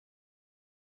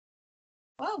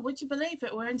Well, would you believe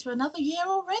it? We're into another year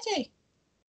already.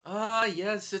 Ah,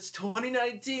 yes, it's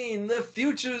 2019. The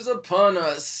future's upon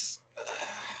us.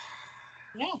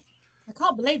 Yeah. I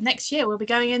can't believe next year we'll be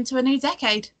going into a new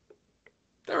decade.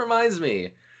 That reminds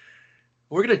me.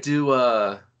 We're gonna do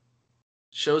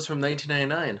shows from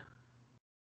 1999.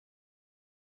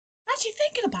 Actually,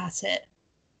 thinking about it,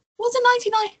 was it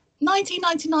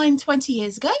 1999 20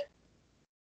 years ago?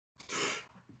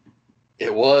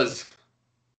 It was.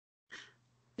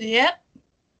 Yep.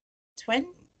 20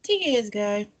 years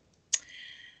ago.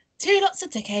 Two lots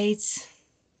of decades.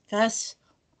 First,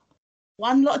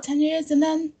 one lot of 10 years and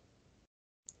then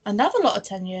another lot of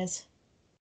 10 years.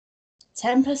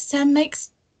 10 plus 10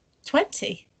 makes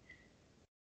 20.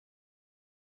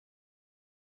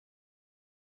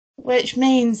 Which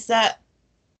means that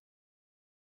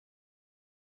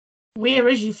we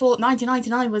originally thought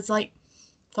 1999 was like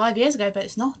 5 years ago, but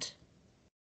it's not.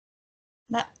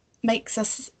 That makes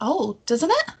us old,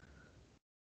 doesn't it?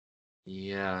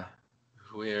 Yeah.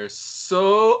 We're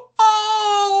so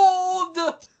old!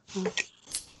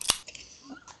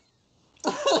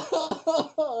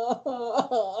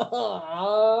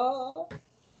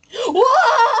 Why?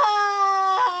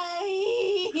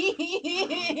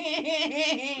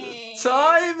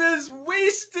 Time is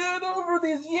wasted over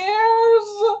these years!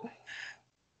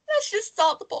 Let's just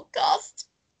start the podcast.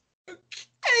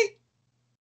 Hey!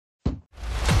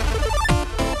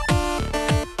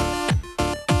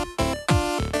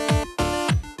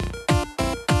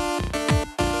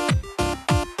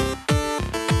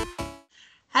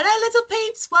 Hello, little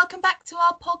peeps. Welcome back to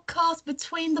our podcast,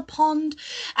 Between the Pond.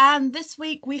 And this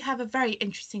week we have a very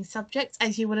interesting subject,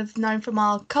 as you would have known from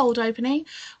our cold opening.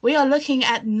 We are looking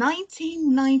at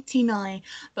 1999.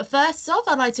 But first off,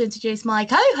 I'd like to introduce my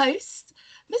co-host,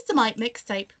 Mr. Mike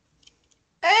Mixtape.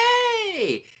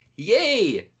 Hey!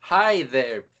 Yay! Hi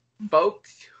there,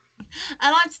 folks.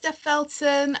 And I'm Steph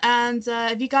Felton, and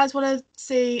if you guys want to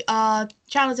see our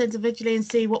channels individually and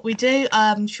see what we do,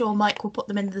 I'm sure Mike will put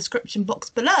them in the description box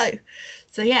below.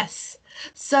 So yes,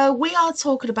 so we are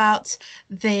talking about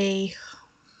the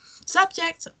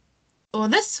subject, or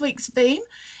this week's theme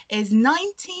is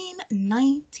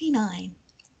 1999,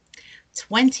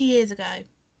 20 years ago.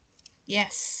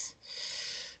 Yes.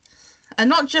 And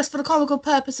not just for the comical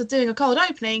purpose of doing a cold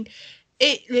opening,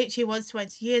 it literally was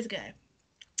 20 years ago.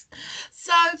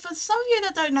 So, for some of you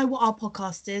that don't know what our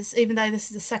podcast is, even though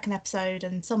this is the second episode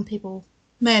and some people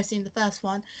may have seen the first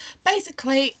one,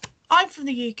 basically, I'm from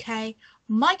the UK,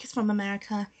 Mike is from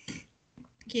America,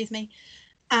 excuse me,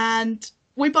 and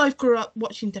we both grew up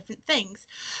watching different things.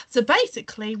 So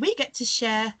basically, we get to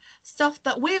share stuff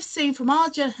that we've seen from our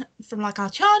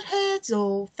childhoods,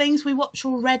 or things we watch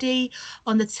already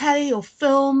on the telly, or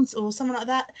films, or something like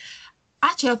that.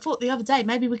 Actually, I thought the other day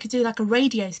maybe we could do like a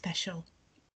radio special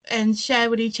and share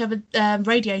with each other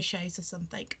radio shows or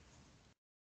something.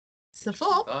 It's a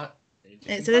thought.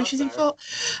 It's an interesting thought.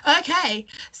 Okay,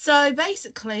 so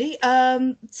basically,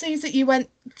 seems that you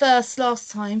went first last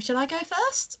time. Shall I go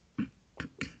first?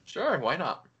 Sure, why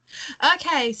not?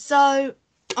 Okay, so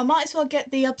I might as well get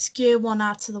the obscure one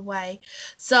out of the way.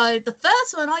 So the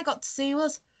first one I got to see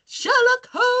was Sherlock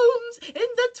Holmes in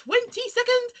the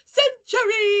 22nd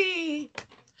century.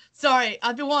 Sorry,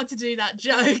 I've been wanting to do that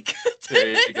joke. There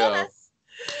you go.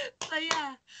 So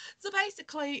yeah, so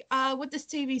basically, with this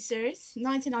TV series,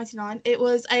 1999, it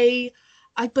was I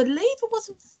believe it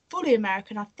wasn't fully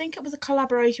American. I think it was a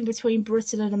collaboration between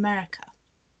Britain and America.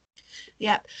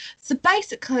 Yep. So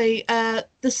basically, I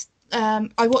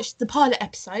watched the pilot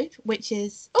episode, which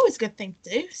is always a good thing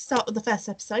to do. Start with the first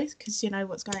episode because you know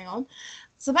what's going on.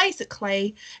 So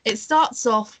basically, it starts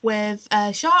off with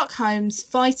Sherlock Holmes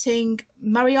fighting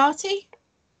Moriarty,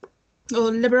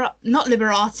 or not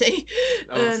Liberati,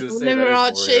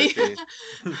 Liberace.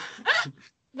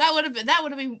 that would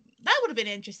have been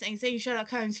interesting. Seeing Sherlock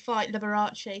Holmes fight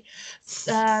Liberace.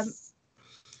 So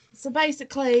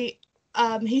basically,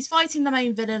 he's fighting the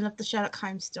main villain of the Sherlock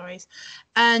Holmes stories,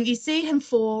 and you see him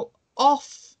fall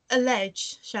off a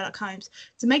ledge, Sherlock Holmes,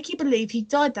 to make you believe he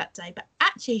died that day, but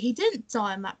actually he didn't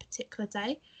die on that particular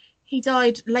day. He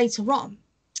died later on.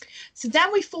 So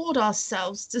then we forward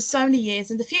ourselves to so many years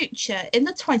in the future, in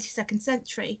the 22nd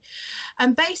century,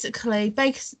 and basically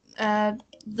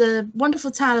the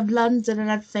wonderful town of London and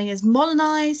everything is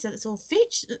modernized, and it's all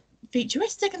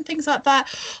futuristic and things like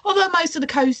that, although most of the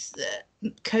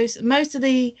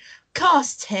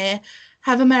cast here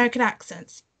have American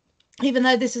accents, even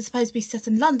though this is supposed to be set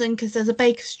in London because there's a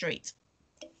Baker Street.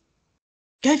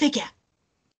 Go figure.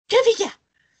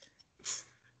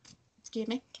 Excuse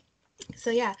me. So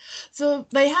yeah, so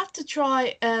they have to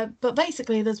try, but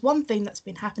basically there's one thing that's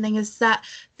been happening is that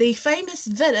the famous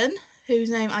villain, whose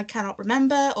name I cannot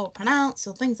remember or pronounce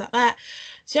or things like that,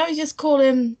 shall we just call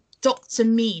him Dr.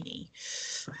 Meanie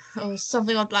or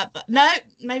something like that? No,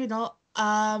 maybe not.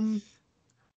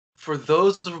 For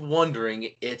those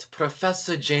wondering, it's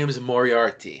Professor James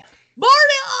Moriarty.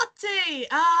 Moriarty!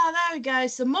 Ah, there we go.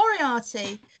 So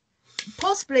Moriarty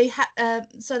possibly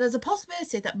so there's a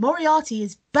possibility that Moriarty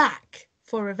is back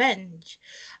for revenge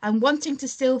and wanting to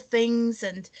steal things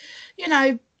and, you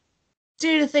know,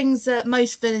 do the things that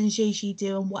most villains usually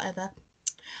do and whatever.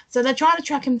 So they're trying to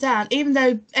track him down, even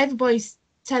though everybody's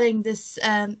telling this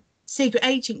secret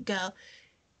agent girl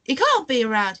he can't be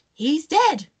around. He's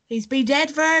dead. He's been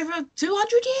dead for over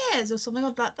 200 years or something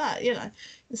like that, you know.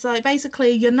 It's like,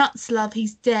 basically, you're nuts, love.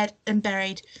 He's dead and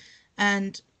buried.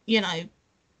 And, you know,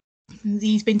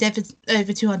 he's been dead for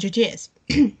over 200 years.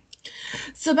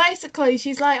 So basically,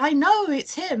 she's like, I know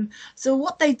it's him. So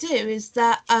what they do is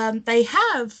that they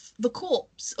have the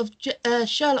corpse of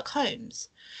Sherlock Holmes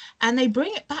and they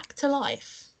bring it back to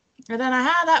life. I don't know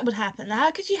how that would happen.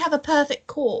 How could you have a perfect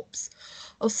corpse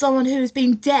of someone who's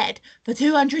been dead for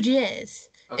 200 years?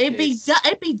 Okay, it'd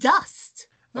be dust.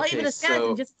 Not okay, even a skeleton,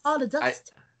 so just a pile of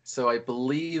dust. So I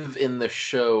believe in the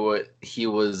show he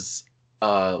was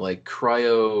like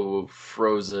cryo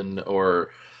frozen,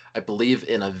 or I believe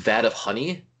in a vat of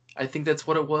honey. I think that's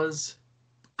what it was.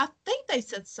 I think they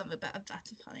said something about a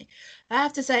vat of honey. I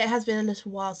have to say it has been a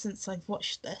little while since I've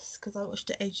watched this because I watched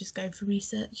it ages ago for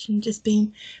research and just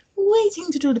been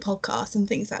waiting to do the podcast and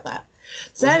things like that.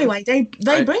 So anyway, they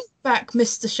bring back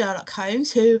Mr. Sherlock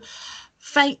Holmes, who,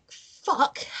 thank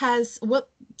fuck, has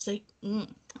whoopsie.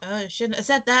 Oh, shouldn't have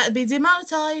said that. It'd be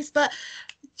demonetized. But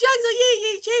jokes on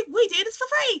you, YouTube. We do this for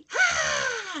free.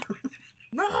 Ha!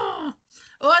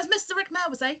 Or as Mr. Rick Mel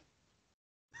would say.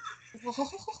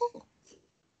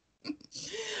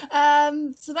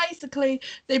 So basically,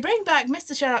 they bring back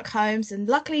Mr. Sherlock Holmes, and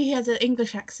luckily he has an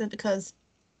English accent because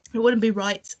it wouldn't be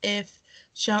right if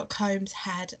Sherlock Holmes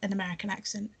had an American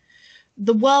accent.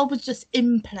 The world would just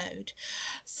implode.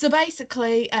 So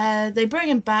basically, they bring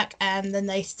him back, and then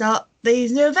they start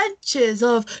these new adventures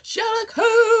of Sherlock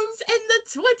Holmes in the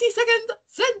 22nd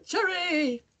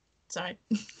century. Sorry.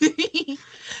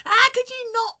 How could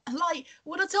you not, like,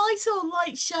 with a title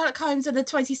like Sherlock Holmes in the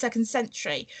 22nd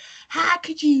century, how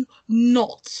could you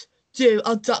not do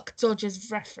a Duck Dodgers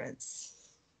reference?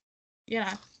 You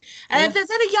know. And if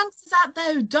there's any youngsters out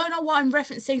there who don't know what I'm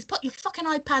referencing, put your fucking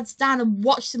iPads down and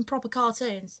watch some proper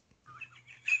cartoons.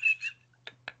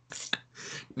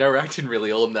 Now we're acting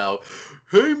really old now.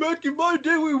 Hey, back in my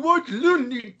day we watched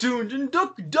Looney Tunes and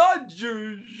Duck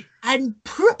Dodgers. And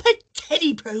proper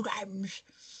kiddie programs.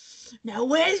 Now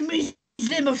where's me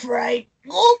Zimmer Frey?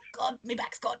 Oh god, my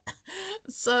back's gone.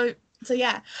 So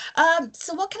yeah.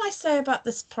 So what can I say about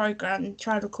this program?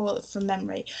 Try to recall it from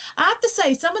memory. I have to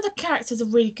say some of the characters are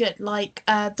really good. Like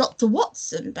Dr.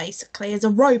 Watson, basically, is a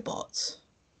robot.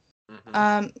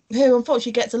 Who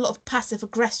unfortunately gets a lot of passive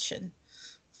aggression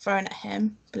thrown at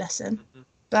him. Bless him.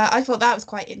 But I thought that was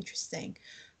quite interesting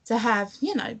to have,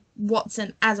 you know,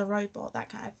 Watson as a robot, that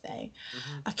kind of thing.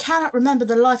 I cannot remember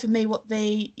the life of me what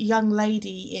the young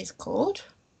lady is called.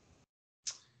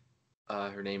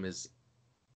 Her name is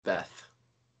Beth.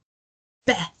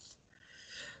 Beth.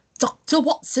 Dr.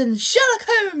 Watson, Sherlock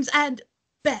Holmes, and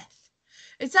Beth.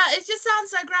 It just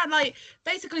sounds so grand. Like,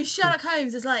 basically, Sherlock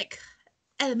Holmes is like,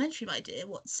 elementary, my dear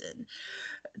Watson.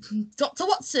 Dr.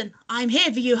 Watson, I'm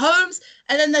here for you, Holmes.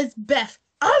 And then there's Beth.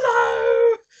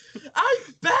 Hello! I'm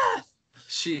Beth!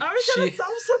 Are we going to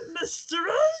solve some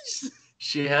mysteries?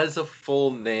 She has a full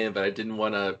name, but I didn't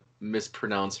want to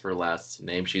mispronounce her last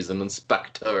name. She's an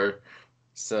inspector.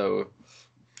 So...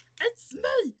 It's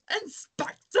me,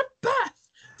 Inspector Beth!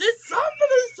 Did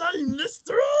somebody say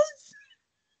mysteries?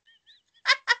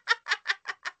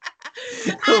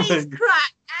 And he's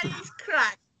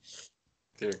cracked.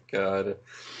 Dear God.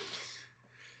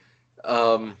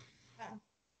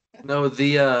 No,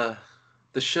 the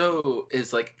show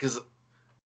is like, because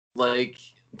like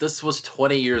this was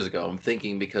 20 years ago. I'm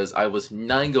thinking because I was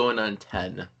 9 going on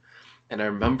 10, and I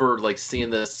remember like seeing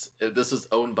this. This was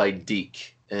owned by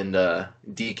Deke and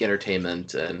Deke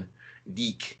Entertainment and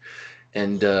Deke,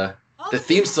 and the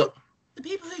theme song. The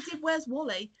people who did Where's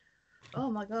Wally? Oh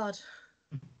my God.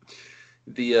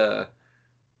 The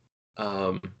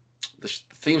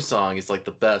theme song is like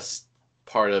the best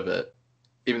part of it,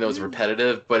 even though it's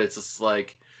repetitive, but it's just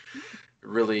like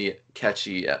really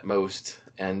catchy at most,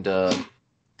 and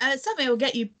it's something that will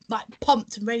get you like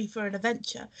pumped and ready for an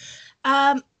adventure.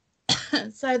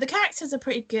 So the characters are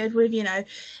pretty good with, you know,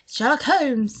 Sherlock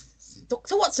Holmes,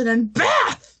 Dr. Watson and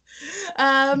Beth.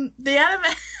 The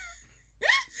anime,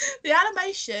 the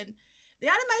animation,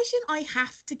 I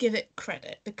have to give it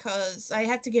credit because I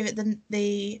had to give it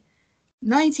the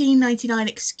 1999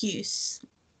 excuse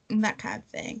and that kind of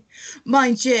thing.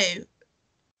 Mind you,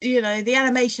 the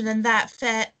animation in that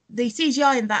the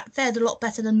CGI in that fared a lot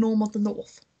better than Norm of the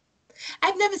North.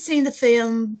 I've never seen the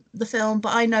film,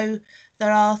 but I know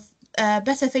there are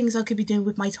better things I could be doing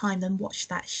with my time than watch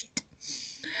that shit.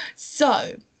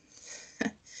 So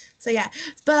yeah.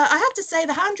 But I have to say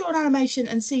the hand-drawn animation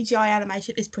and CGI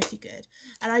animation is pretty good.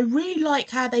 And I really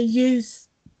like how they use,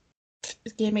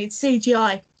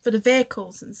 CGI for the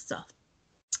vehicles and stuff.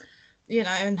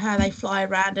 And how they fly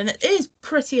around. And it is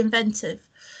pretty inventive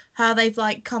how they've,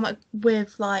 come up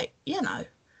with,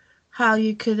 how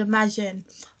you could imagine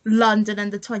London in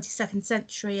the 22nd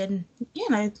century and,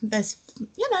 there's,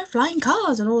 flying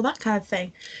cars and all that kind of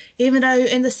thing. Even though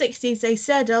in the 60s they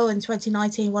said, in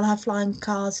 2019 we'll have flying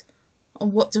cars.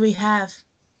 And what do we have?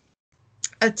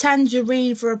 A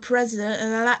tangerine for a president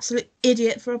and an absolute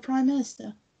idiot for a prime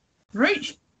minister.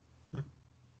 Reach.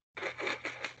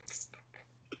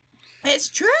 It's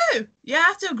true. You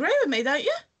have to agree with me, don't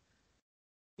you?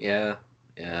 Yeah.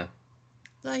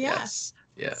 So, yeah.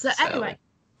 Yes. So anyway,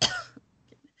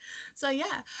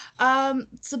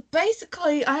 so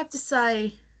basically, I have to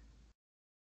say,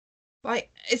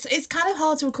 it's kind of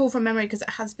hard to recall from memory because it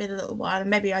has been a little while, and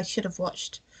maybe I should have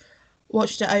watched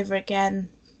it over again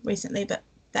recently, but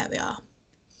there we are.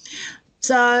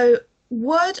 So,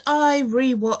 would I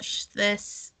rewatch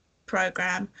this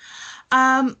program?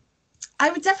 I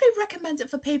would definitely recommend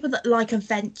it for people that like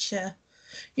adventure.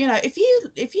 If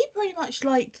you pretty much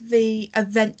like the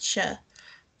adventure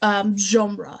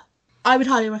genre, I would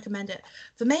highly recommend it.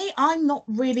 For me, I'm not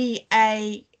really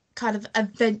a kind of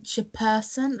adventure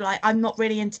person. I'm not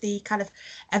really into the kind of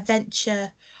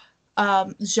adventure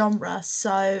genre.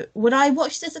 So would I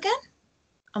watch this again?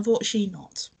 Unfortunately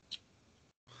not.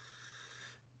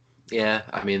 Yeah,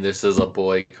 I mean, this is a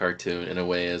boy cartoon in a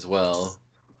way as well.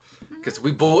 Because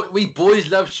we boys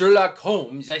love Sherlock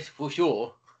Holmes, that's for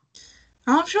sure.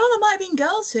 I'm sure there might have been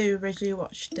girls who originally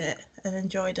watched it and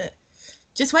enjoyed it.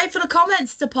 Just wait for the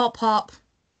comments to pop up.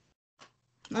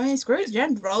 I mean, screw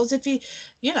gender roles. If you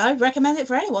recommend it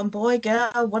for anyone, boy,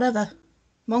 girl, whatever,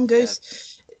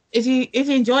 mongoose. Yeah. If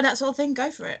you enjoy that sort of thing,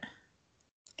 go for it.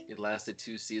 It lasted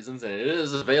 2 seasons, and it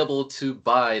is available to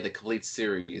buy the complete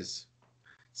series.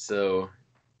 So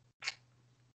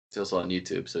it's also on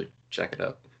YouTube. So check it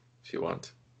out if you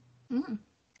want.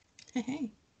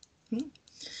 Hey.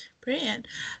 Brilliant.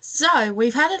 So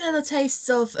we've had a little taste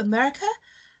of America.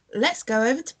 Let's go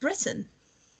over to Britain.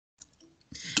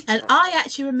 And I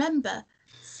actually remember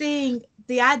seeing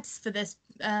the ads for this.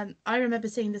 I remember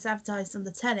seeing this advertised on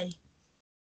the telly.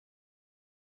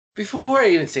 Before I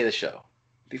even say the show,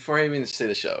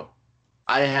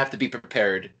 I have to be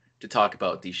prepared to talk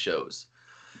about these shows.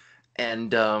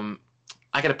 And I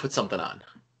got to put something on.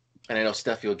 And I know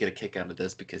Steffi will get a kick out of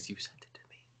this because you sent it to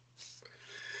me.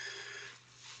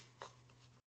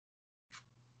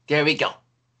 There we go.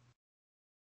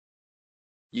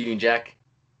 Union Jack.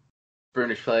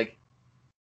 British flag.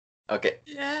 Okay.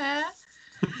 Yeah.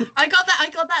 I got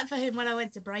that for him when I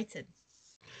went to Brighton.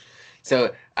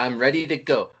 So I'm ready to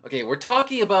go. Okay, we're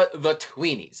talking about the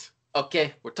Tweenies.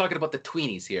 Okay, we're talking about the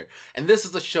Tweenies here. And this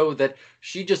is a show that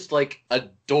she just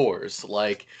adores.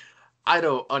 I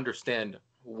don't understand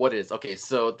what it is. Okay,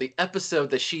 so the episode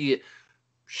that she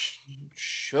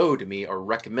showed me or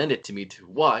recommended to me to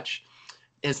watch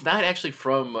is not actually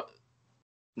from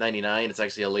 99. It's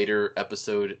actually a later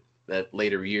episode, that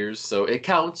later years. So it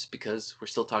counts because we're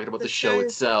still talking about the show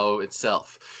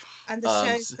itself. And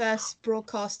the show first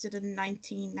broadcasted in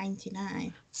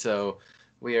 1999. So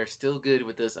we are still good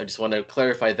with this. I just want to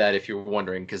clarify that if you're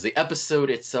wondering, because the episode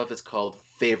itself is called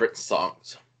Favorite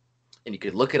Songs. And you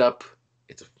could look it up.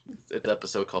 It's an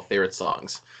episode called Favorite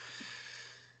Songs.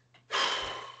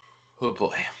 Oh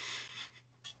boy.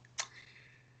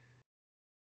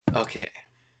 Okay.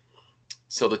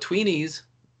 So the Tweenies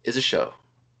is a show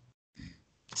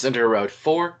centered around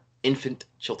 4 infant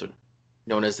children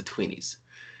known as the Tweenies.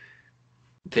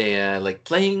 They like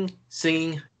playing,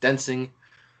 singing, dancing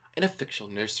in a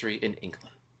fictional nursery in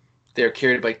England. They are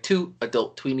carried by 2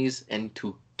 adult Tweenies and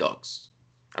 2 dogs.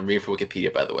 I'm reading from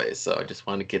Wikipedia, by the way, so I just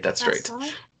want to get that straight.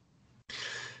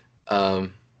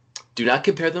 Do not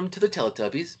compare them to the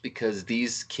Teletubbies because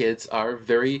these kids are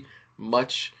very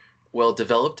much well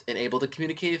developed and able to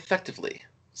communicate effectively.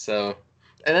 So,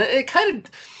 and it kind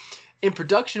of, in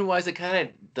production wise, it kind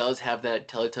of does have that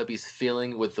Teletubbies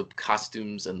feeling with the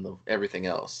costumes and everything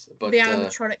else. But the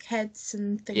animatronic heads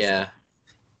and things. Yeah.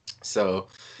 So,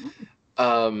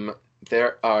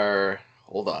 there are.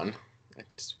 Hold on. I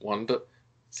just wanted to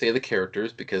say the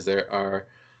characters because there are.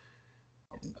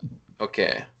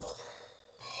 Okay.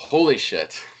 Holy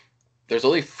shit. There's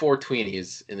only four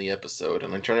tweenies in the episode,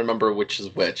 and I'm trying to remember which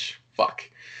is which. Fuck.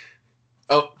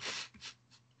 Oh,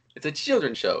 it's a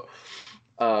children's show.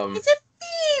 Um, It's a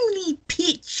family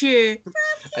picture.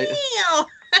 I, Raphael.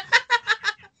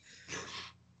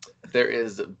 there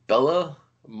is Bella,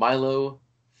 Milo,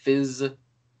 Fizz,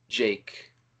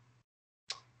 Jake.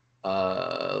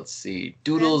 Let's see,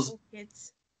 Doodles.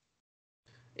 Kids.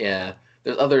 Yeah,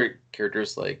 there's other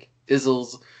characters like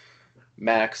Izzles,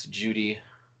 Max, Judy,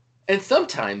 and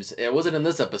sometimes it wasn't in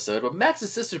this episode, but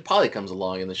Max's sister Polly comes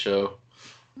along in the show.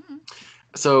 Mm.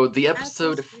 So the As does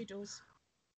episode, Doodles.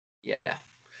 yeah,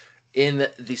 in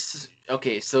the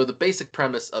okay, so the basic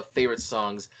premise of favorite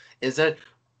songs is that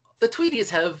the Tweedies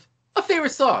have a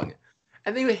favorite song,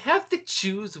 and they have to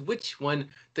choose which one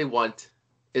they want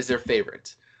is their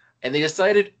favorite. And they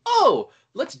decided, oh,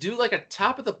 let's do like a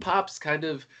top of the pops kind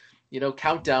of,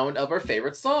 countdown of our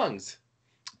favorite songs.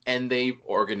 And they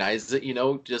organize it,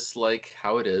 just like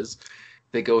how it is.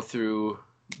 They go through.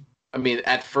 I mean,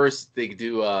 at first they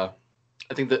do. I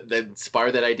think that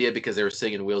inspired that idea because they were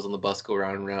singing "Wheels on the Bus Go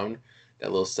Round and Round," that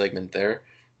little segment there.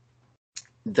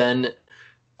 Then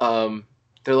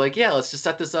they're like, yeah, let's just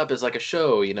set this up as like a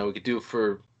show. We could do it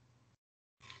for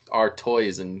our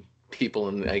toys and people,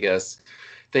 and I guess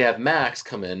they have Max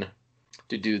come in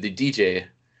to do the DJ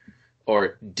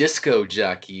or disco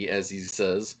jockey, as he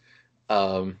says,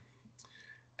 um,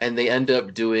 and they end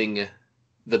up doing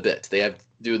the bit. They have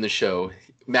doing the show.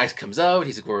 Max comes out.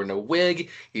 He's wearing a wig.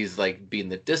 He's like being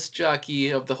the disc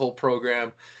jockey of the whole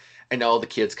program, and all the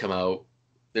kids come out.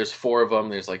 There's four of them.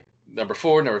 There's like number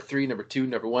four, number three, number two,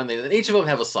 number one. And each of them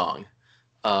have a song.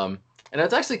 And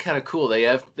that's actually kind of cool.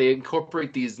 They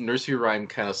incorporate these nursery rhyme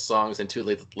kind of songs into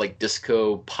like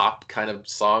disco pop kind of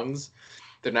songs.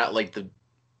 They're not like the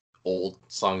old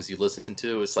songs you listen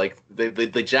to. It's like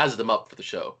they jazz them up for the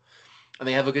show, and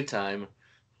they have a good time.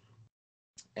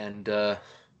 And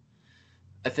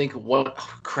I think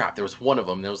crap, there was one of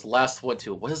them. There was the last one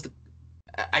too. What is the?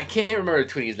 I can't remember the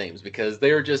Twinnies' names because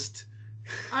they were just.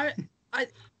 I,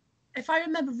 if I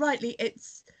remember rightly,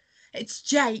 it's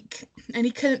Jake, and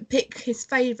he couldn't pick his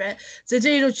favorite. So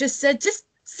Doodle just said, "Just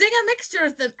sing a mixture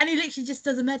of them," and he literally just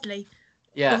does a medley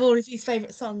of all of his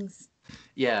favorite songs.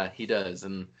 Yeah, he does,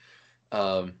 and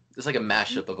it's like a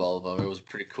mashup of all of them. It was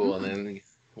pretty cool, and then he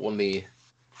won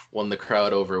the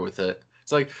crowd over with it.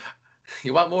 It's like,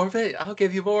 you want more of it? I'll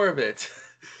give you more of it.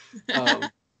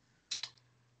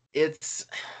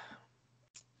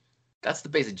 That's the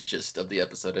basic gist of the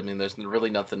episode. I mean, there's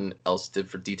really nothing else to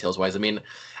for details wise. I mean,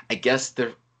 I guess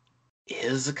there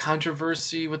is a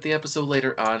controversy with the episode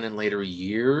later on in later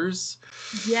years.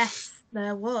 Yes,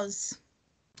 there was.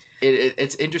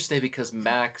 It's interesting because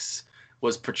Max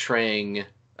was portraying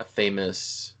a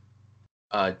famous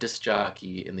disc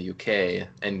jockey in the UK,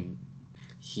 and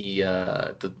he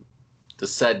the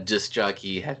said disc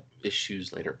jockey had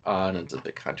issues later on, and it's a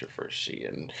big controversy,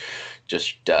 and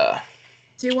just.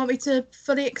 Do you want me to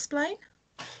fully explain?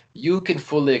 You can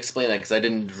fully explain that because I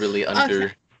didn't really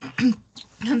understand.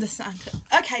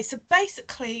 Okay, so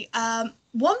basically,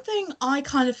 one thing I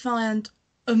kind of find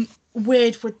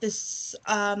weird with this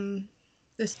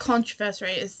this controversy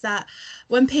is that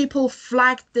when people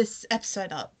flagged this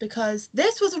episode up, because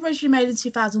this was originally made in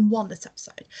 2001, this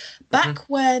episode, back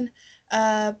when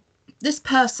this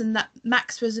person that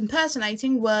Max was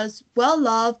impersonating was well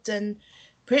loved and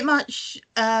pretty much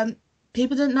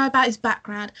people didn't know about his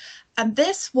background, and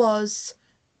this was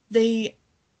the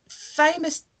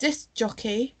famous disc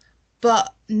jockey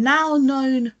but now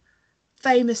known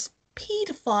famous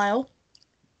paedophile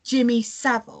Jimmy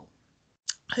Savile,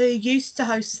 who used to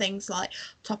host things like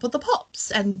Top of the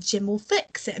Pops and Jim Will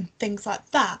Fix It and things like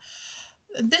that.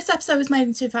 This episode was made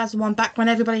in 2001, back when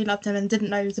everybody loved him and didn't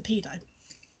know he was a pedo.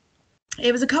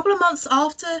 It was a couple of months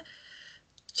after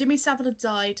Jimmy Savile had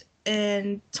died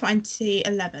in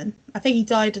 2011. I think he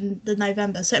died in the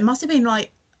November, so it must have been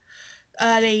like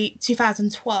early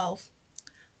 2012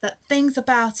 that things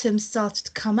about him started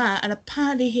to come out, and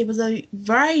apparently he was a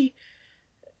very,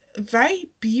 very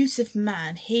abusive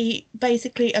man. He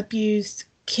basically abused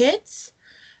kids,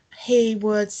 he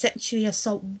would sexually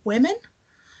assault women,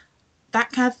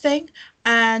 that kind of thing.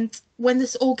 And when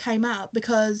this all came out,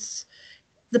 because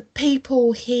the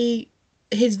people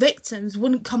his victims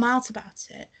wouldn't come out about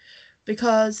it,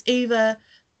 because either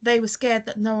they were scared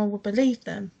that no one would believe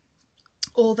them,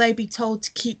 or they'd be told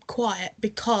to keep quiet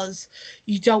because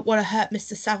you don't want to hurt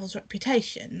Mr. Savile's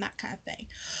reputation, that kind of thing.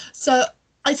 So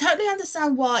I totally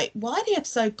understand why the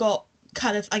episode got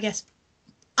kind of, I guess,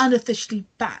 unofficially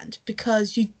banned,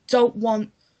 because you don't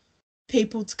want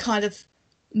people to kind of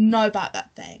know about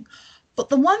that thing. But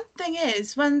the one thing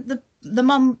is, when the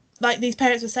mum, like these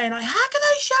parents were saying, like, how can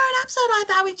they show an episode like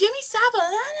that with Jimmy Savile? No,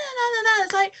 no, no, no, no.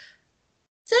 It's like,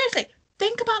 seriously,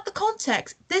 think about the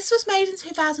context. This was made in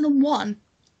 2001.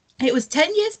 It was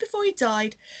 10 years before he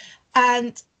died,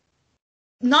 and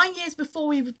 9 years before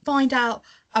we would find out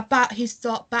about his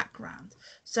dark background.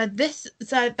 So that's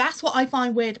what I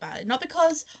find weird about it. Not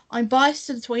because I'm biased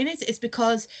to the Tweenies, it's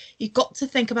because you've got to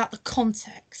think about the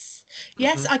context.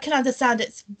 Yes, I can understand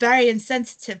it's very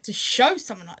insensitive to show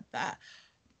someone like that,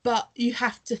 but you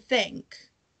have to think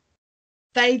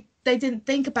they didn't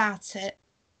think about it,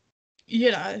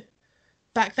 you know,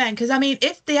 back then. Because I mean,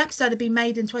 if the episode had been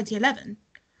made in 2011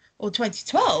 or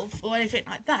 2012 or anything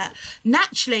like that,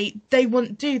 naturally they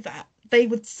wouldn't do that. They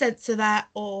would censor that,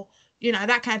 or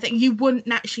that kind of thing. You wouldn't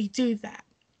naturally do that.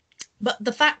 But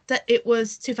the fact that it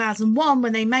was 2001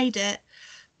 when they made it,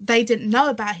 they didn't know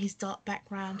about his dark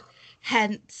background.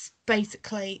 Hence,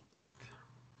 basically,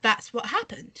 that's what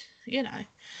happened,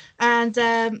 And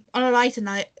on a lighter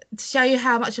note, to show you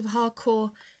how much of a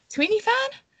hardcore Tweenie fan,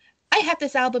 I have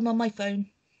this album on my phone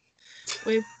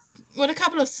with a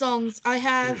couple of songs. I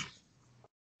have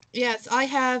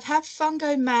Have Fun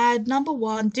Go Mad, Number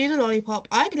One, Do the Lollipop,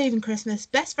 I Believe in Christmas,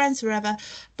 Best Friends Forever,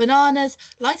 Bananas,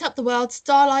 Light Up the World,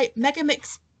 Starlight, Mega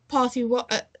Mix Part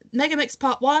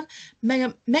 1,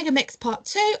 Mega Mix Part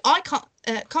 2, I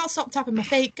Can't Stop Tapping My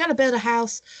Feet, Gonna Build a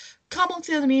House, Come On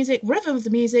Feel the Music, Rhythm of the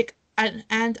Music, and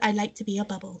I Like to Be a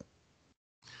Bubble.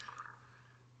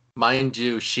 Mind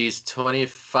you, she's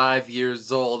 25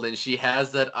 years old and she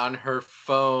has that on her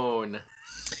phone.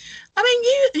 I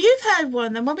mean, you've heard one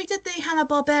of them when we did the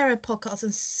Hanna-Barbera podcast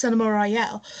on Cinema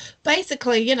Royale.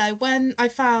 Basically, when I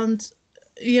found,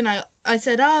 I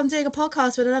said, "Oh, I'm doing a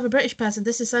podcast with another British person.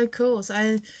 This is so cool."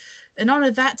 So, in honor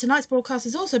of that, tonight's broadcast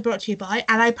is also brought to you by,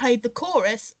 and I played the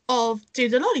chorus of "Do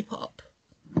the Lollipop."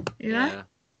 Yeah.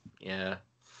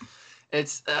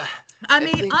 It's.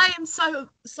 I am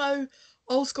so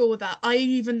old school with that. I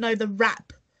even know the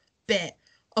rap bit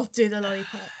of "Do the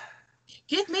Lollipop."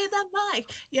 Give me the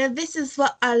mic. Yeah, this is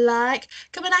what I like.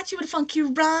 Coming at you with a funky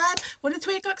rhyme. When the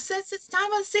 3 o'clock says it's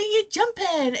time, I see you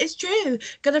jumping. It's true.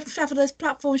 Gonna travel those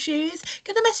platform shoes.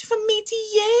 Get a message from me to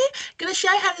you. Gonna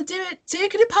show you how to do it too.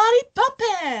 Gonna party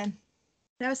bumping.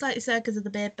 Never slightly said because of the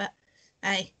beard, but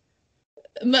hey.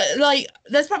 Like,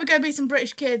 there's probably going to be some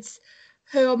British kids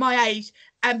who are my age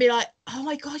and be like, oh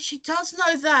my God, she does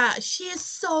know that. She is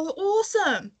so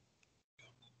awesome.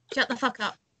 Shut the fuck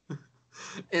up.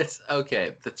 It's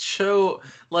okay. The show,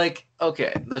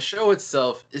 the show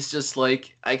itself is just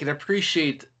like, I can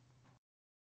appreciate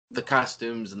the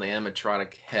costumes and the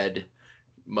animatronic head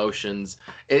motions.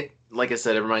 It, like I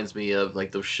said, it reminds me of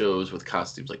like those shows with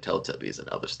costumes like Teletubbies and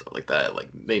other stuff like that,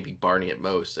 like maybe Barney at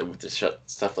most, and with the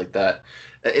stuff like that.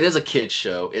 It is a kid's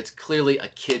show. It's clearly a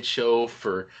kid's show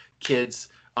for kids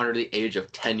under the age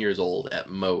of 10 years old at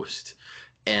most.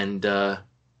 And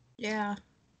yeah.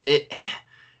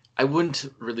 I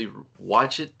wouldn't really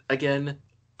watch it again.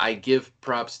 I give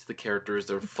props to the characters.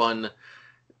 They're fun.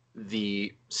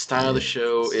 The style of the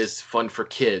show is fun for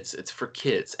kids. It's for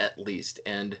kids, at least.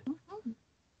 And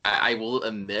I will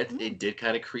admit, it did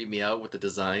kind of creep me out with the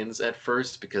designs at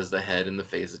first, because the head and the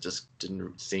faces just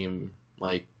didn't seem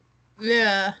like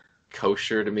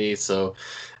kosher to me. So,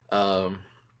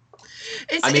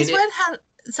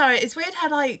 it's weird how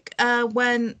like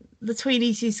when the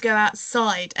Tweenies used to go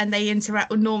outside and they interact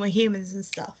with normal humans and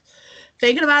stuff.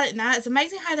 Thinking about it now, it's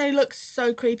amazing how they look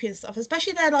so creepy and stuff,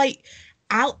 especially their like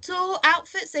outdoor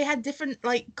outfits. They had different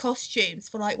like costumes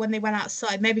for like when they went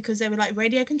outside, maybe because they were like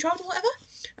radio controlled or whatever.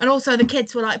 And also the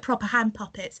kids were like proper hand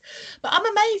puppets. But I'm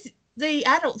amazed the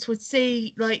adults would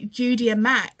see like Judy and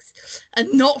Max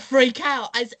and not freak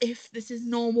out as if this is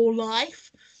normal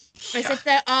life. As if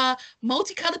there are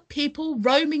multicolored people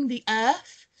roaming the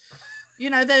earth.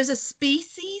 There's a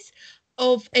species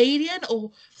of alien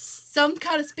or some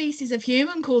kind of species of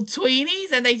human called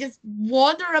Tweenies, and they just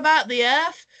wander about the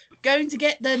earth going to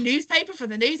get the newspaper from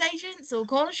the newsagents or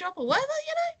corner shop or whatever,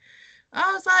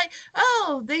 I was like,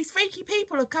 oh, these freaky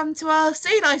people have come to our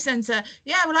Sea Life Centre.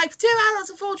 Yeah, we're like 2 adults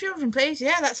and 4 children, please.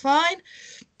 Yeah, that's fine.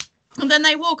 And then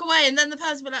they walk away, and then the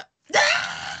person will be like,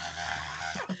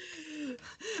 ah!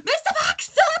 Mr.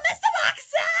 Baxter! Mr.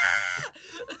 Baxter!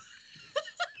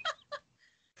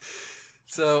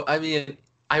 So, I mean,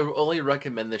 I only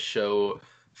recommend the show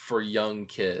for young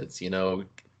kids.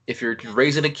 If you're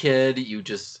raising a kid, you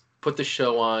just put the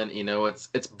show on.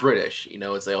 It's British.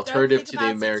 It's the alternative to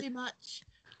the American. Too much.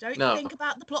 Don't No. think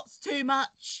about the plots too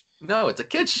much. No, it's a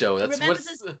kid's show. That's Remember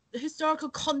what's... the historical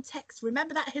context.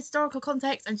 Remember that historical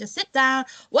context and just sit down,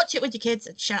 watch it with your kids,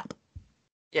 and shut up.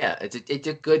 Yeah, it's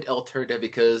a good alternative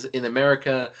because in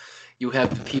America, you have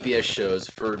PBS shows.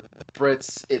 For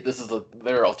Brits, this is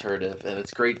their alternative, and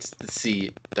it's great to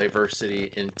see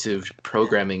diversity into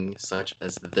programming such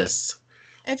as this.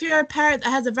 If you're a parent that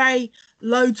has a very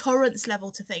low tolerance level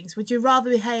to things, would you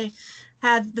rather have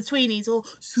the Tweenies or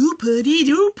Super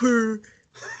Duper?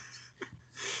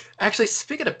 Actually,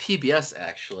 speaking of PBS,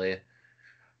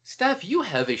 Steph, you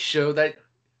have a show that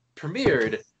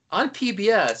premiered on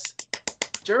PBS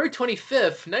January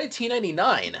 25th,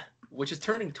 1999, which is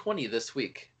turning 20 this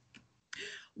week.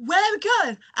 Where are we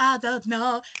going? I don't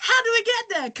know. How do we get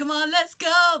there? Come on, let's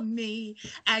go. Me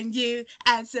and you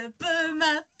and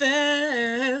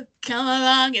Sabumafu. Come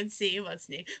along and see what's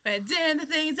new. We're doing the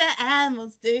things that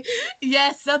animals do.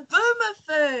 Yes,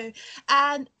 Sabumafu.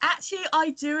 And actually, I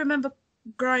do remember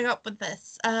growing up with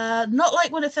this. Not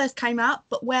like when it first came out,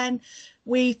 but when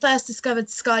we first discovered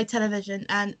Sky Television.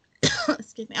 And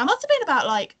excuse me, I must have been about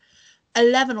like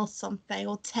 11 or something,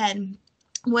 or 10,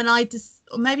 when or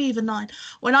maybe even 9,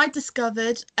 when I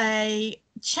discovered a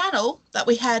channel that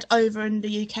we had over in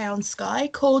the UK on Sky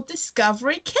called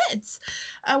Discovery Kids.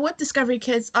 With Discovery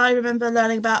Kids, I remember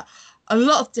learning about a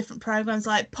lot of different programs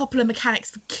like Popular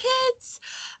Mechanics for Kids,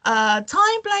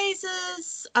 Time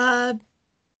Blazers, Flyby,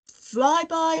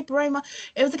 Brainma.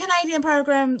 It was a Canadian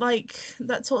program like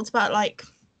that talked about like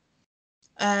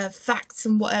facts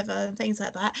and whatever and things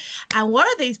like that. And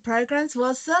one of these programs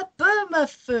was the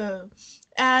Boomerfoo.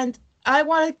 And I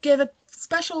want to give a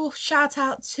special shout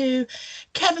out to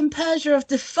Kevin Persia of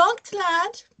Defunct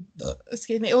Land,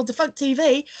 excuse me, or Defunct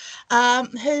TV,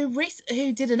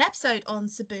 who did an episode on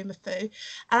Sabumafu,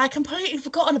 and I completely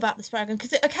forgotten about this program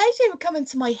because it occasionally would come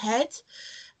into my head,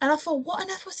 and I thought, what on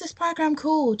earth was this program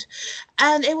called?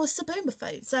 And it was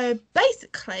Sabumafu. So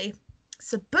basically,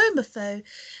 Sabumafu,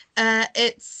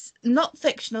 it's not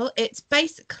fictional. It's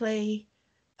basically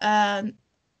a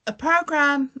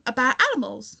program about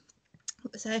animals.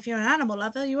 So if you're an animal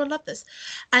lover, you will love this.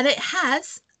 And it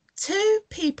has 2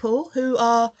 people who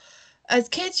are, as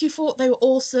kids you thought they were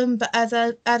awesome, but as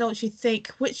adults you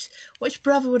think, which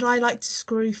brother would I like to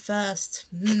screw first?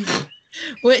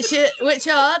 which are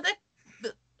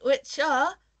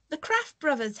the Kraft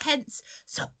brothers, hence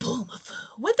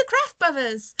Sabumafu with the Kraft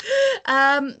brothers.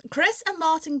 Chris and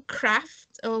Martin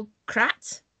Kraft, or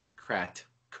Krat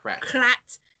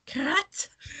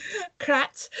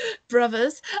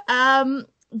brothers.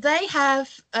 They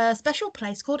have a special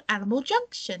place called Animal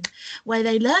Junction, where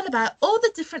they learn about all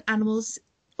the different animals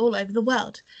all over the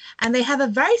world. And they have a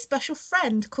very special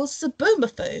friend called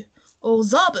Sabumafu, or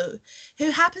Zabu, who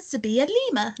happens to be a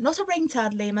lemur, not a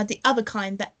ring-tailed lemur, the other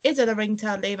kind that isn't a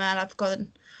ring-tailed lemur, and I've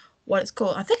forgotten what it's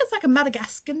called. I think it's like a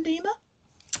Madagascan lemur.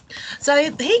 So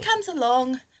he comes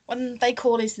along when they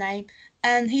call his name,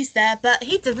 and he's there, but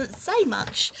he doesn't say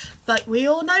much. But we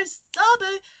all know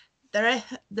Zabu,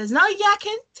 there's no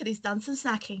yakking till he's done some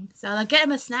snacking. So they'll get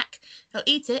him a snack, he'll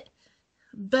eat it,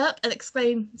 burp and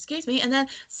exclaim, excuse me, and then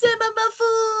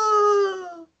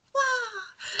Sabumafu!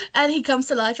 And he comes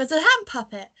to life as a hand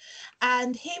puppet,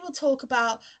 and he will talk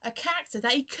about a character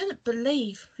that he couldn't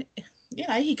believe. You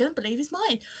know, he couldn't believe his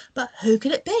mind, but who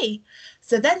could it be?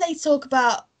 So then they talk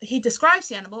about, he describes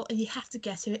the animal and you have to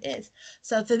guess who it is.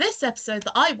 So for this episode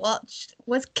that I watched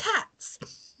was cats,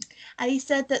 and he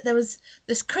said that there was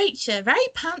this creature, very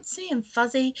pouncy and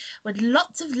fuzzy with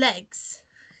lots of legs.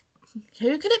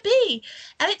 Who could it be?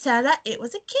 And it turned out it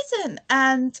was a kitten.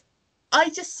 And I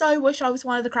just so wish I was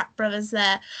one of the Kraft brothers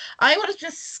there. I would have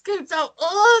just scooped up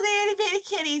all the itty bitty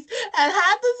kitties and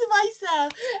had them to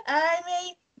myself. I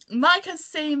mean, Mike has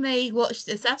seen me watch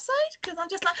this episode because I'm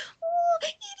just like, oh,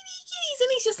 itty bitty kitties.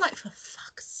 And he's just like, for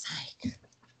fuck's sake.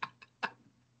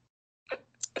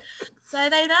 So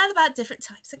they learn about different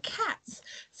types of cats.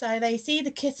 So they see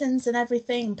the kittens and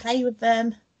everything and play with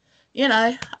them, you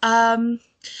know. And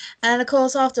of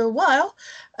course, after a while,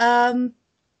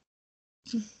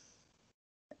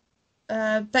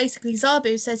 basically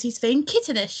Zabu says he's feeling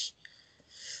kittenish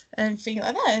and things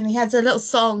like that, and he has a little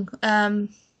song.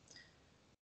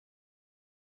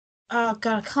 Oh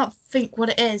god, I can't think what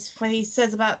it is when he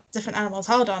says about different animals.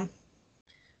 Hold on.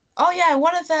 Oh yeah,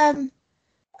 one of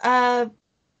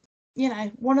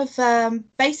them,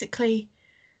 basically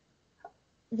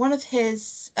one of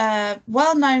his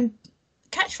well-known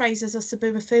catchphrases of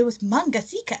Sabumafu was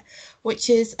Mangasika, which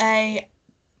is a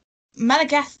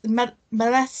Malagasy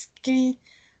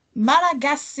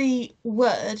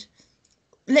word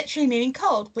literally meaning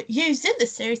cold, but used in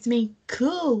this series to mean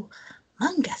cool.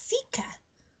 Mangasika.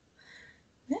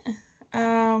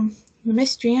 The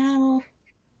mystery animal,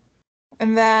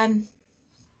 and then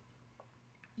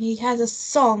he has a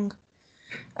song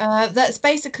that's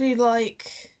basically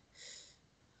like,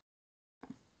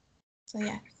 so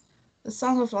yeah, the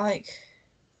song of like,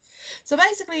 so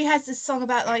basically he has this song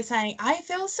about like saying, I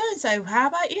feel so and so, how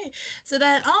about you? So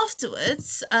then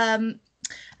afterwards,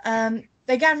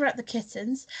 they gather up the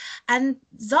kittens, and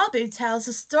Zabu tells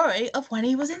a story of when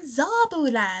he was in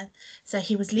Zabuland. So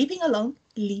he was leaping along,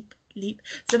 leap, leap.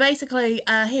 So basically,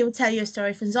 he would tell you a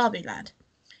story from Zabuland.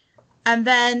 And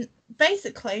then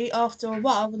basically, after a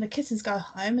while, when the kittens go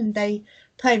home and they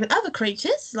play with other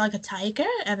creatures, like a tiger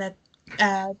and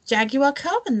a jaguar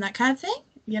cub and that kind of thing,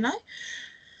 you know,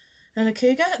 and a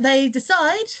cougar, they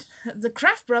decide the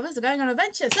Kraft brothers are going on an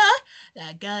adventure. So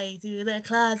they're going to the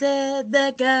closet,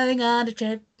 they're going on a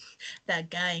trip. They're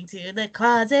going to the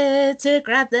closet to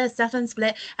grab their stuff and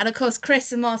split. And of course,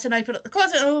 Chris and Martin open up the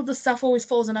closet and all the stuff always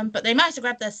falls on them, but they manage to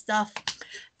grab their stuff.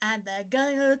 And they're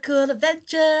going on a cool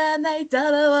adventure and they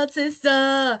don't know what's in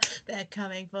store. They're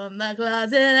coming from the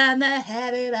closet and they're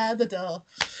headed out the door.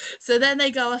 So then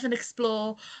they go off and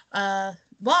explore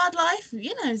wildlife,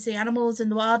 you know, see animals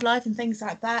and the wildlife and things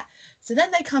like that. So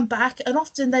then they come back and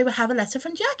often they would have a letter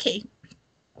from Jackie,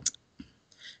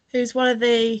 who's one of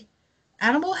the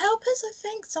animal helpers, I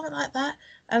think, something like that.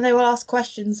 And they will ask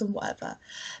questions and whatever.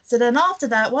 So then after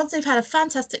that, once they've had a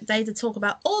fantastic day to talk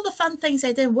about all the fun things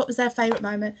they did, what was their favourite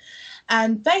moment,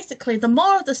 and basically the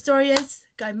moral of the story is,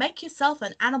 go make yourself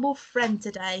an animal friend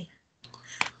today.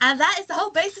 And that is the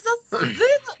whole basis of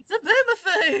Zoboomafoo.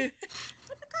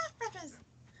 With the Kraft Brothers.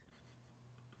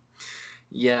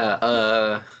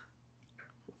 Yeah,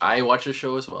 I watch the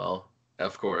show as well,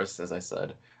 of course, as I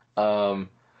said. God,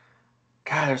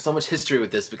 there's so much history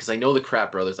with this because I know the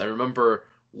Kraft Brothers. I remember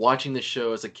watching the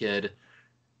show as a kid.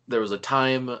 There was a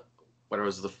time when it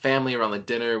was the family around the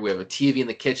dinner. We have a TV in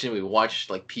the kitchen. We watched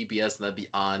like PBS and that'd be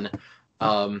on.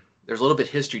 There's a little bit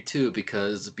of history too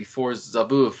because before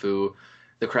Zoboomafoo,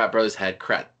 the Kraft Brothers had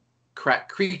Krat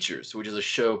Creatures, which is a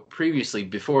show previously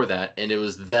before that, and it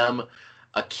was them,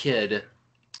 a kid,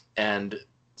 and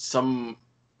some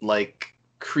like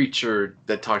creature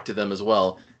that talked to them as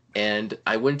well. And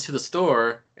I went to the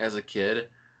store as a kid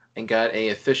and got a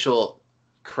official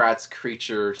Krat's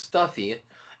Creature stuffy,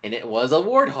 and it was a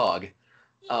warthog.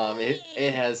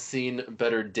 It has seen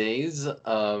better days,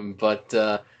 but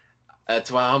that's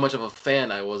how much of a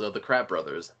fan I was of the Kraft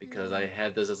Brothers because I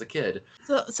had this as a kid.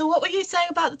 So what were you saying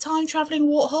about the time traveling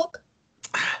warthog?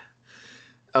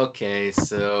 Okay,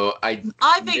 so I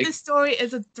think this story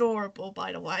is adorable,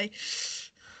 by the way.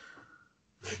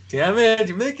 Damn it,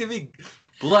 you're making me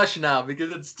blush now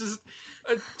because it's just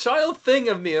a child thing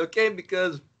of me, okay?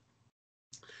 Because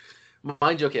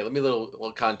mind you, okay, let me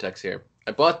little context here.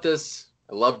 I bought this,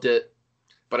 I loved it,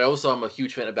 but I also am a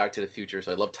huge fan of Back to the Future,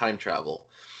 so I love time travel.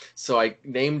 So I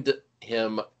named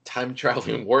him Time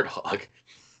Traveling Warthog,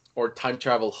 or Time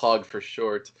Travel Hog for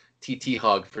short, TT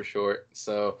Hog for short.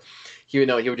 So he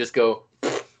would just go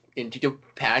into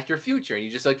past your future, and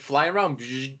you just like fly around,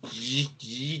 and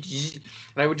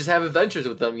I would just have adventures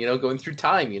with him, going through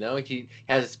time. He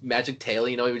has his magic tail.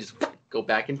 He would just go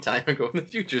back in time and go in the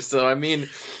future. So I mean,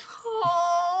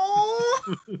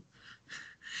 oh, isn't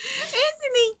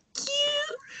he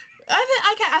cute?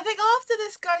 I think after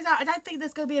this goes out, I don't think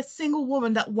there's going to be a single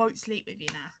woman that won't sleep with you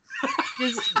now.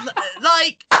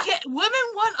 Like, women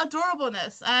want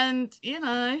adorableness, and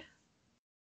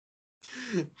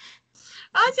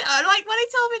like when he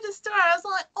told me the story, I was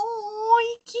like, "Oh,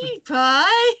 you cute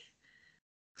pie."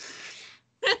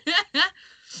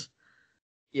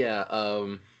 Yeah,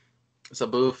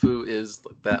 Zoboomafoo is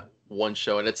that one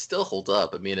show, and it still holds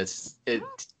up. I mean,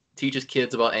 it teaches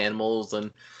kids about animals,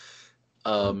 and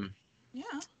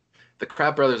yeah. The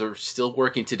Kraft Brothers are still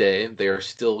working today. They are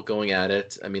still going at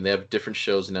it. I mean, they have different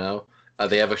shows now.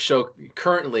 They have a show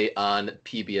currently on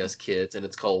PBS Kids, and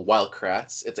it's called Wild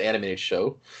Kratts. It's an animated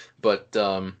show, but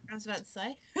I was about to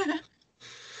say.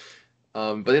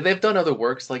 But they've done other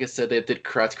works. Like I said, they did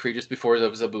Kratts Creatures before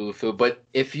Zoboomafoo. But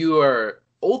if you are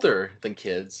older than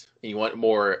kids and you want a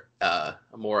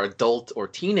more adult or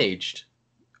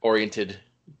teenage-oriented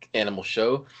animal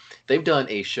show, they've done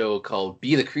a show called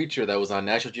Be the Creature that was on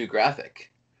National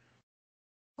Geographic.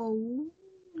 Oh.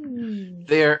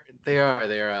 They're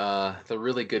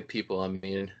really good people. I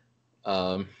mean,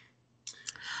 I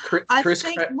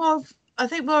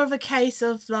think more of a case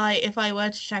of like, if I were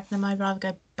to shag them, I'd rather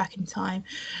go back in time.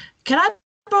 Can I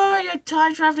borrow your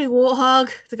time traveling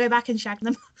warthog to go back and shag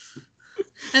them?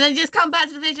 And then just come back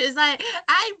to the future. It's like,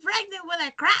 I'm pregnant with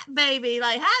a crap baby.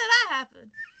 Like, how did that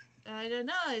happen? I don't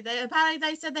know. Apparently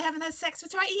they said they haven't had sex for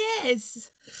 20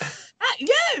 years.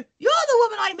 You're the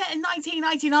woman I met in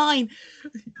 1999.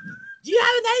 You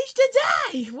haven't aged a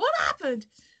day. What happened?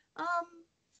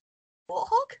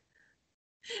 Warthog?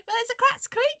 But it's a cracked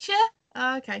creature.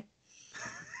 Okay.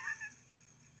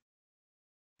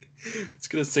 It's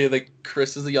gonna say that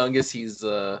Chris is the youngest. He's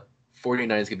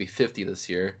 49. He's gonna be 50 this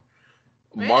year.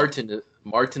 Really?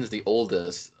 Martin is the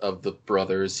oldest of the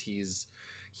brothers. He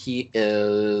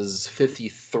is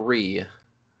 53.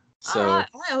 So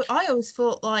I always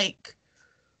thought like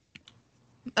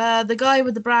the guy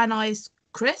with the brown eyes,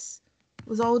 Chris,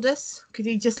 was oldest because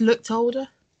he just looked older.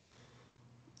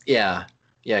 yeah,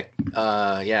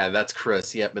 that's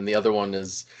Chris. Yep, and the other one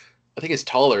is, I think, is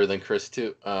taller than Chris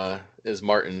too. Is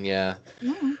Martin? Yeah,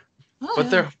 Mm. Oh,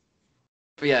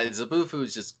 but yeah. Zabufu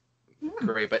is just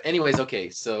great. But anyways, okay,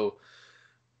 so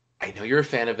I know you're a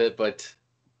fan of it, but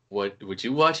would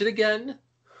you watch it again?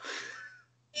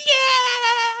 Yeah!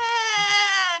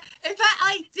 In fact,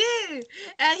 I do.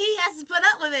 And he has to put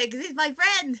up with it because he's my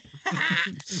friend.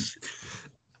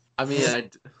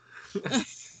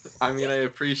 I mean, I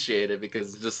appreciate it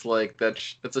because just like that,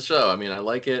 it's a show. I mean, I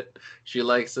like it. She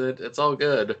likes it. It's all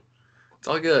good. It's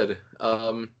all good.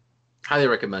 Highly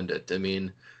recommend it. I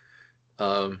mean,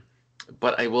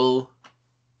 but I will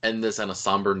end this on a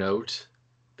somber note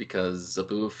because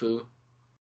Zabufu,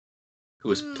 who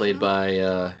was played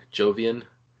by Jovian,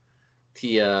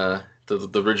 he the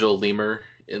original lemur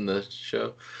in the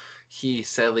show, he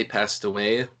sadly passed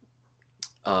away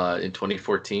in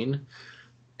 2014,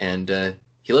 and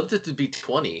he lived it to be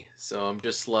 20. So I'm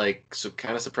just like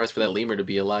kind of surprised for that lemur to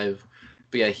be alive.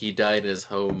 But yeah, he died in his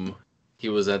home. He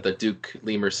was at the Duke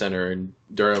Lemur Center in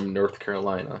Durham, North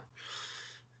Carolina.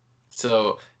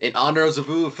 So in honor of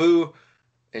Zabufu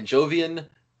and Jovian,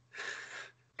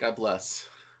 God bless.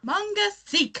 Manga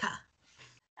Seeker.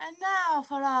 And now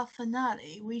for our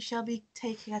finale, we shall be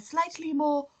taking a slightly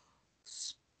more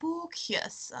spookier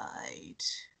side.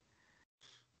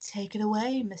 Take it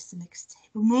away, Mr.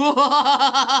 Mixtape. No!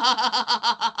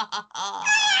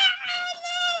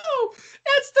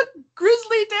 It's the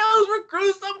Grizzly Tales for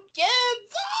Gruesome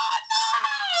Kids! Oh,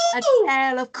 A no!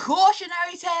 tale of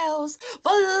cautionary tales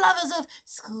for lovers of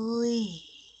Scream.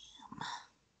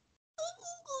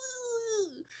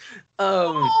 Um,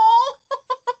 Oh.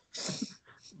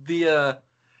 the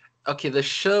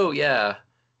show, yeah.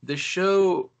 The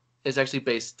show is actually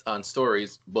based on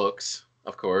stories, books,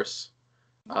 of course.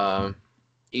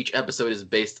 Each episode is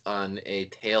based on a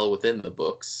tale within the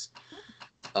books.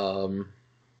 The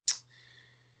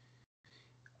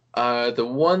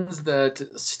ones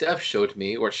that Steph showed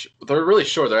me, they're really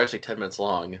short. They're actually 10 minutes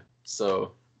long,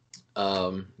 so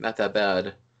not that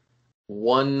bad.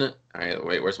 All right,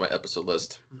 wait, where's my episode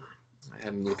list? I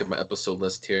had to look at my episode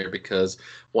list here because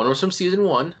one was from season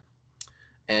 1,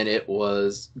 and it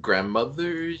was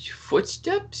Grandmother's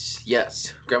Footsteps.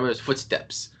 Yes, Grandmother's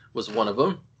Footsteps was one of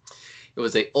them. It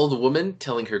was an old woman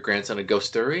telling her grandson a ghost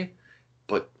story,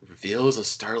 but reveals a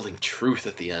startling truth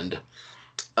at the end.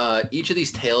 Each of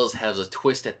these tales has a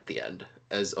twist at the end,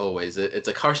 as always. It's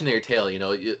a cautionary tale,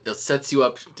 it sets you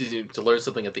up to learn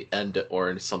something at the end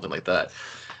or something like that.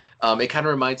 It kind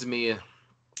of reminds me,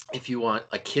 if you want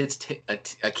a kid's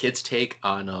take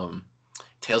on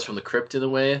Tales from the Crypt in a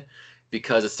way,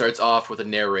 because it starts off with a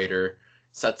narrator,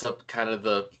 sets up kind of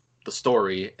the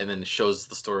story, and then shows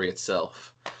the story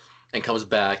itself, and comes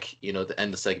back, to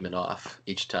end the segment off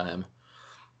each time.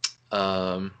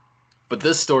 But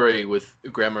this story with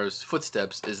Grandma's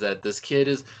Footsteps is that this kid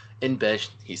is in bed.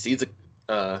 He sees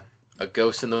a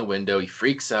ghost in the window. He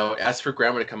freaks out, asks for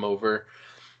Grandma to come over,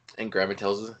 and Grandma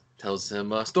tells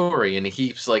him a story, and he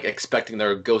keeps like expecting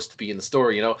their ghost to be in the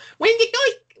story. Where's the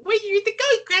ghost? Where's the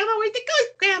ghost, Grandma? Where's the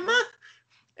ghost, Grandma?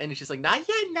 And she's like, not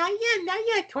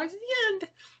yet, towards the end.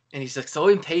 And he's like so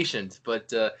impatient,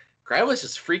 but Grandma's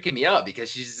just freaking me out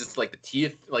because she's just like the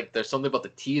teeth, like there's something about the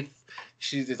teeth.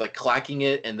 She's just like clacking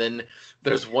it, and then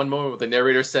there's one moment where the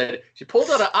narrator said she pulls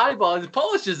out an eyeball and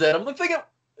polishes it. I'm like thinking,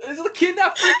 is the kid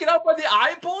not freaking out by the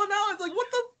eyeball now? It's like, what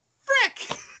the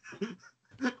frick?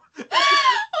 Oh my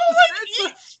god, you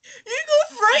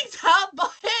got freaked out by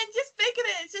it and just thinking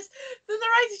it. It's just the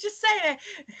narrator's just saying it.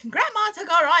 Grandma took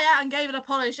her eye out and gave it a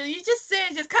polish, and you just see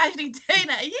it just casually doing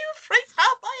it. You freaked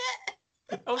out by it.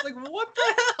 I was like, what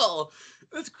the hell?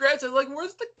 This grandson like,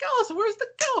 where's the ghost? Where's the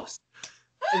ghost?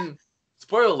 And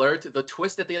spoiler alert, the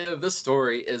twist at the end of this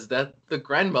story is that the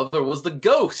grandmother was the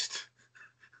ghost.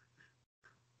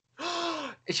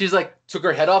 And she's like, took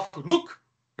her head off. Look,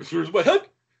 here's my head.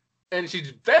 And she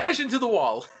vanished into the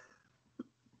wall.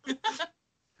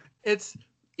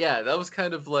 That was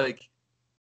kind of like,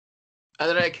 And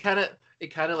then it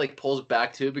kind of like pulls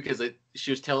back too because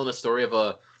she was telling a story of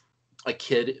a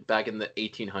kid back in the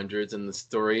 1800s in the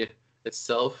story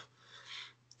itself,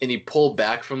 and you pull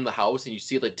back from the house and you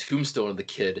see the tombstone of the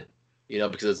kid,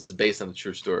 because it's based on the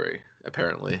true story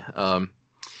apparently.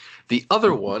 The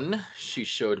other one she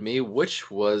showed me,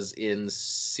 which was in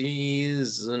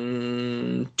season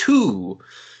 2,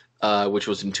 which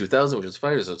was in 2000, which was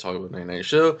Fighters. I'll talk about 99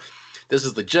 show. This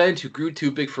is the giant who grew too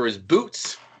big for his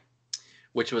boots,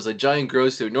 which was a giant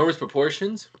grows to enormous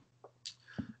proportions.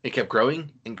 It kept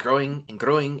growing and growing and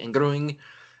growing and growing.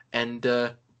 And,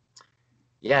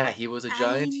 yeah, he was a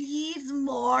giant. I need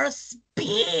more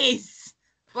space.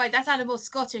 Wait, that sounded more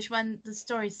Scottish when the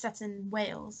story's set in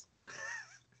Wales.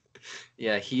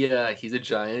 Yeah, he's a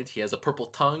giant. He has a purple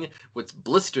tongue with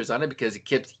blisters on it because he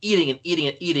keeps eating and eating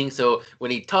and eating. So when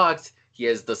he talks, he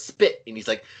has the spit, and he's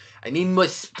like, I need more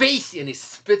space, and he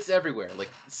spits everywhere. Like,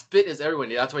 spit is everywhere.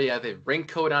 That's why you have a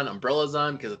raincoat on, umbrellas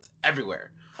on, because it's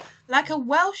everywhere. Like a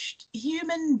Welsh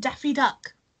human Daffy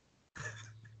Duck.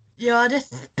 You're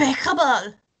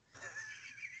despicable.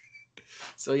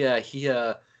 So yeah, he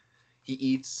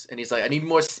eats, and he's like, I need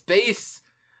more space.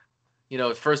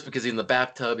 First because he's in the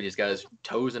bathtub and he's got his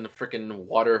toes in the freaking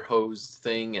water hose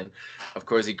thing, and of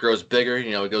course he grows bigger.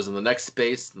 He goes in the next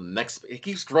space, he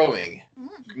keeps growing,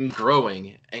 and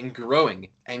growing and growing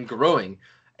and growing.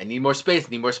 I need more space.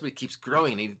 He keeps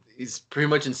growing. He's pretty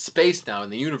much in space now in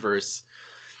the universe.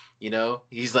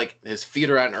 He's like his feet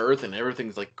are on Earth and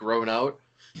everything's like grown out.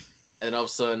 And all of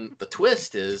a sudden, the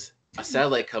twist is a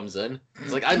satellite comes in.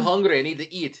 He's like, I'm hungry. I need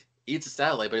to eat. Eats a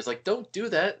satellite, but he's like, don't do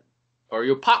that, or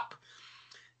you'll pop.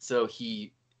 So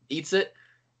he eats it,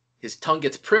 his tongue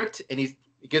gets pricked, and he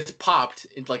gets popped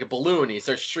into like a balloon, and he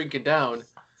starts shrinking down.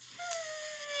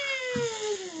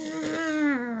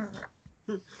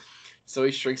 So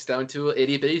he shrinks down to an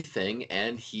itty-bitty thing,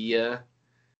 and he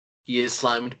is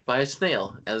slimed by a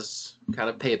snail as kind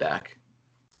of payback.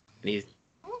 And he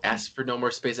asks for no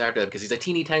more space after that, because he's a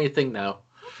teeny tiny thing now.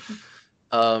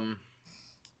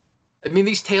 I mean,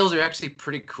 these tales are actually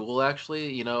pretty cool,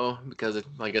 actually, because,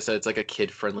 like I said, it's like a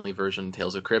kid-friendly version of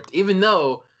Tales of Crypt. Even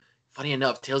though, funny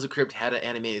enough, Tales of Crypt had an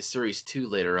animated series, too,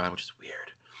 later on, which is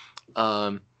weird.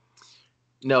 The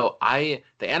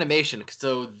animation,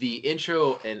 so the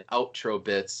intro and outro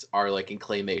bits are, like, in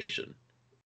claymation.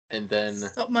 And then...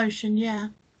 Stop motion, yeah.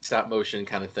 Stop motion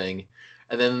kind of thing.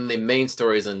 And then the main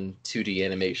story is in 2D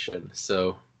animation,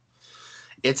 so...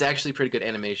 It's actually pretty good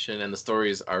animation, and the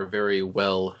stories are very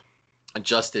well...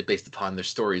 adjusted based upon their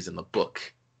stories in the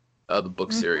book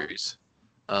series.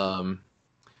 I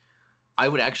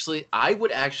would actually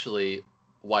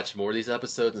watch more of these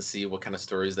episodes and see what kind of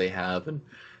stories they have and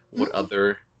what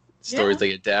other stories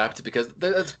they adapt, because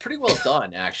that's pretty well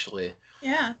done, actually.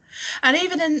 Yeah, and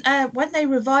even in when they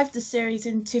revived the series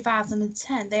in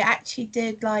 2010, they actually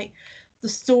did like the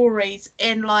stories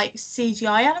in like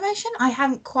CGI animation. I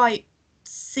haven't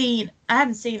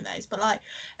seen those, but like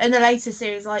in the later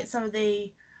series, like some of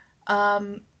the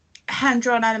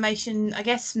hand-drawn animation, I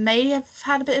guess, may have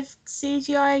had a bit of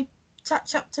CGI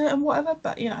touch up to it and whatever,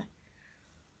 but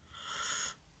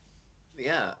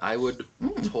Yeah, I would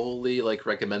totally like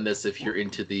recommend this if you're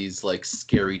into these like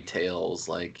scary tales,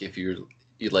 like if you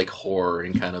like horror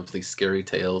and kind of these scary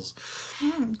tales.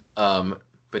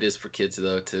 But it is for kids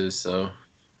though too, so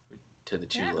we tend to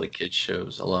choose like kids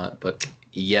shows a lot, but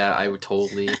yeah, I would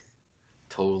totally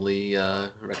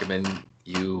recommend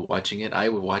you watching it. I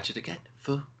would watch it again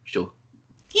for sure.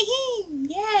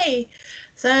 Yay!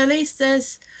 So at least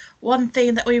there's one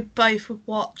thing that we both would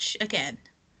watch again.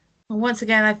 And once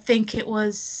again, I think it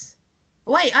was...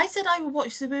 Wait, I said I would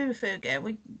watch Suburufu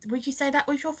again. Would you say that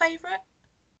was your favourite?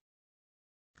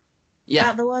 Yeah.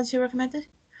 Out of the ones you recommended?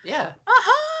 Yeah.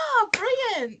 Aha!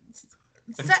 Brilliant!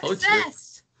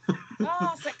 Success!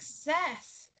 Oh,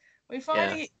 success! We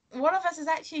finally... Yeah. One of us has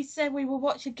actually said we will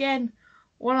watch again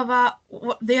one of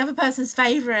the other person's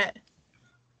favourite.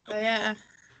 So, yeah.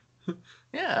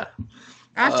 Yeah.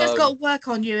 I've just got to work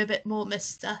on you a bit more,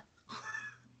 mister.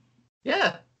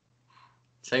 Yeah.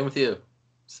 Same with you.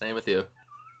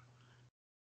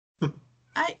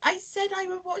 I said I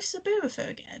would watch Suburufu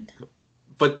again.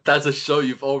 But that's a show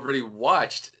you've already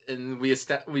watched, and we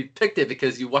picked it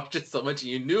because you watched it so much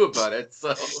and you knew about it,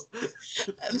 so...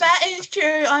 That is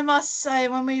true, I must say,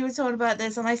 when we were talking about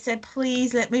this, and I said,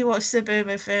 please let me watch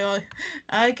Suburufu.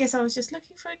 I guess I was just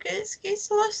looking for a good excuse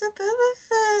to watch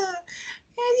Suburufu.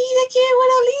 And he's a cute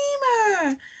little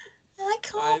lemur. And I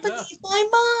can't believe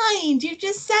my mind. You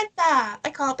just said that. I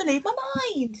can't believe my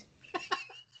mind.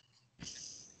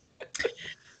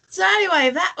 So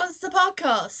anyway, that was the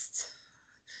podcast.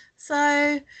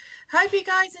 So hope you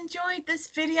guys enjoyed this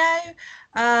video.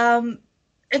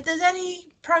 If there's any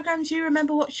programs you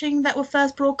remember watching that were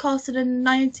first broadcasted in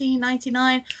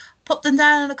 1999, pop them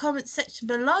down in the comments section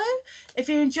below. If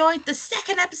you enjoyed the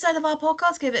second episode of our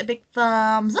podcast, give it a big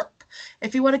thumbs up.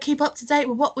 If you want to keep up to date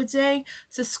with what we're doing,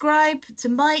 subscribe to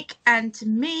Mike and to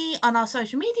me on our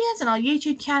social medias and our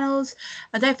YouTube channels.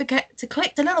 And don't forget to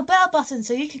click the little bell button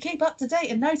so you can keep up to date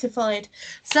and notified.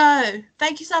 So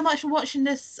thank you so much for watching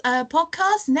this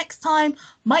podcast. Next time,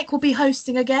 Mike will be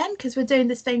hosting again because we're doing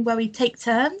this thing where we take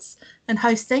turns and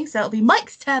hosting. So it'll be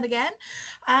Mike's turn again.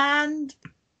 And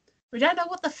we don't know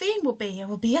what the theme will be. It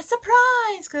will be a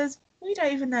surprise because we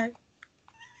don't even know.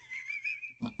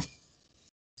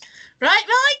 Right,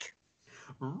 Mike?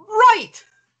 Right!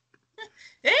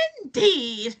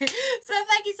 Indeed. So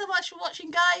thank you so much for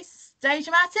watching, guys. Stay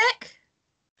dramatic.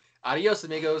 Adios,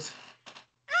 amigos.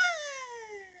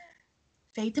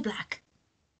 Fade to black.